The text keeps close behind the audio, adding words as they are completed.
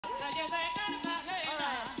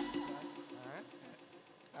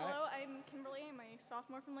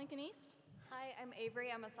sophomore from Lincoln East. Hi, I'm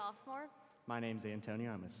Avery. I'm a sophomore. My name's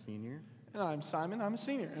Antonio. I'm a senior. And I'm Simon. I'm a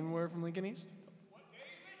senior, and we're from Lincoln East. What day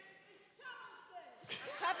is it? It's Challenge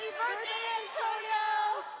Day! Happy birthday,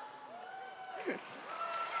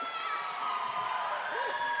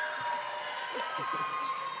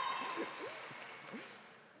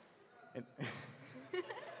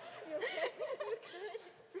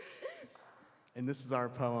 And this is our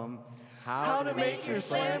poem, How to Make Your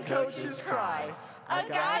Slam Coaches Cry, a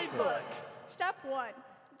guidebook. Step 1.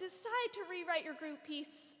 Decide to rewrite your group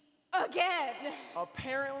piece again.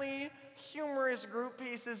 Apparently, humorous group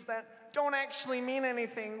pieces that don't actually mean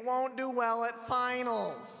anything won't do well at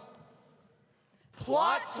finals.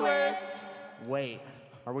 Plot twist! Wait,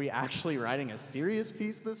 are we actually writing a serious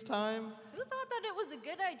piece this time? Who thought that it was a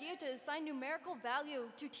good idea to assign numerical value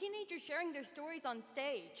to teenagers sharing their stories on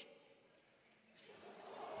stage?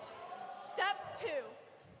 Step 2.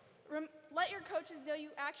 Let your coaches know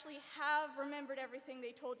you actually have remembered everything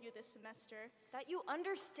they told you this semester. That you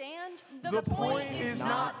understand The point is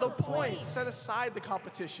not the point. Set aside the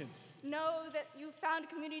competition. Know that you found a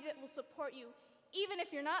community that will support you, even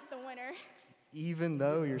if you're not the winner. Even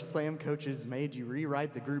though your slam coaches made you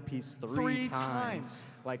rewrite the group piece three times.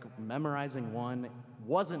 Like memorizing one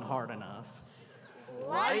wasn't hard enough.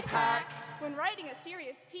 Life hack. When writing a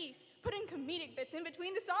serious piece, put in comedic bits in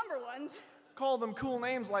between the somber ones. Call them cool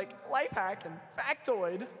names like life hack and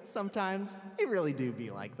factoid. Sometimes they really do be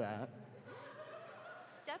like that.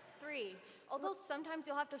 Step 3. Although sometimes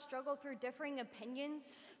you'll have to struggle through differing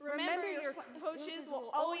opinions, remember your coaches will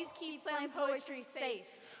always keep slam poetry safe.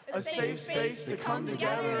 A safe space to come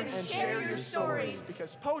together and share your stories.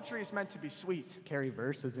 Because poetry is meant to be sweet. Carry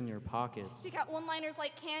verses in your pockets. Pick out one-liners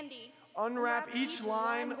like candy. Unwrap each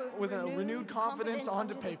line with a renewed confidence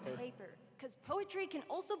onto paper. Because poetry can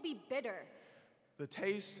also be bitter. The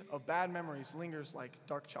taste of bad memories lingers like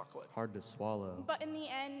dark chocolate. Hard to swallow. But in the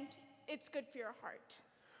end, it's good for your heart.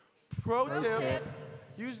 Pro tip,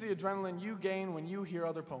 use the adrenaline you gain when you hear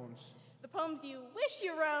other poems. The poems you wish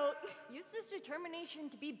you wrote. Use this determination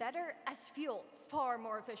to be better as fuel, far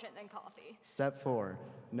more efficient than coffee. Step 4,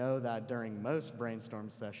 know that during most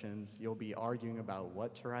brainstorm sessions, you'll be arguing about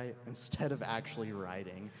what to write instead of actually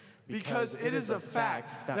writing. Because it is a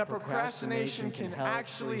fact that procrastination can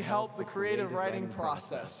actually help the creative writing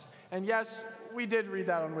process. And yes, we did read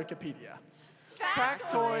that on Wikipedia.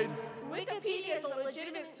 Factoid. Wikipedia is a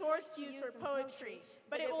legitimate source used for poetry,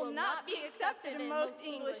 but it will not be accepted in most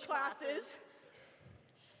English classes.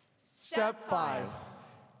 Step 5.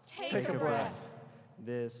 Take a breath.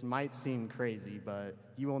 This might seem crazy, but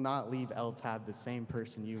you will not leave LTAB the same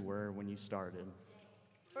person you were when you started.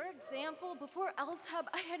 For example, before LTAB,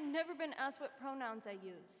 I had never been asked what pronouns I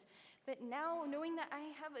use. But now, knowing that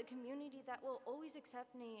I have a community that will always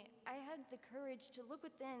accept me, I had the courage to look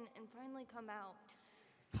within and finally come out.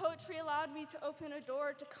 Poetry allowed me to open a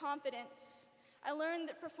door to confidence. I learned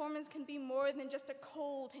that performance can be more than just a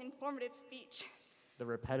cold, informative speech. The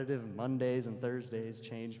repetitive Mondays and Thursdays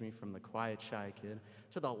changed me from the quiet, shy kid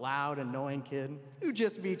to the loud, annoying kid who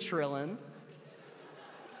just be trillin'.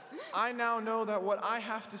 I now know that what I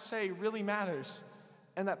have to say really matters,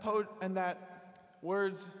 and that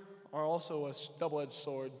words are also a double-edged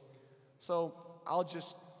sword. So I'll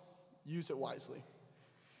just use it wisely.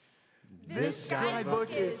 This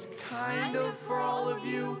guidebook is kind of for all of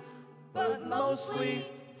you, but mostly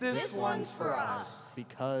this one's for us.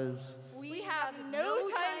 Because we have no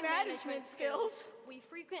time management skills. We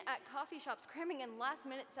frequent at coffee shops, cramming in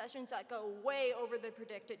last-minute sessions that go way over the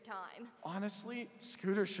predicted time. Honestly,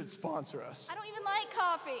 Scooter should sponsor us. I don't even like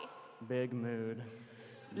coffee. big mood.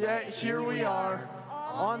 Yet here we are,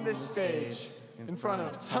 on this stage, in front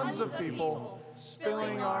of tons of people,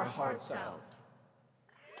 spilling our hearts out.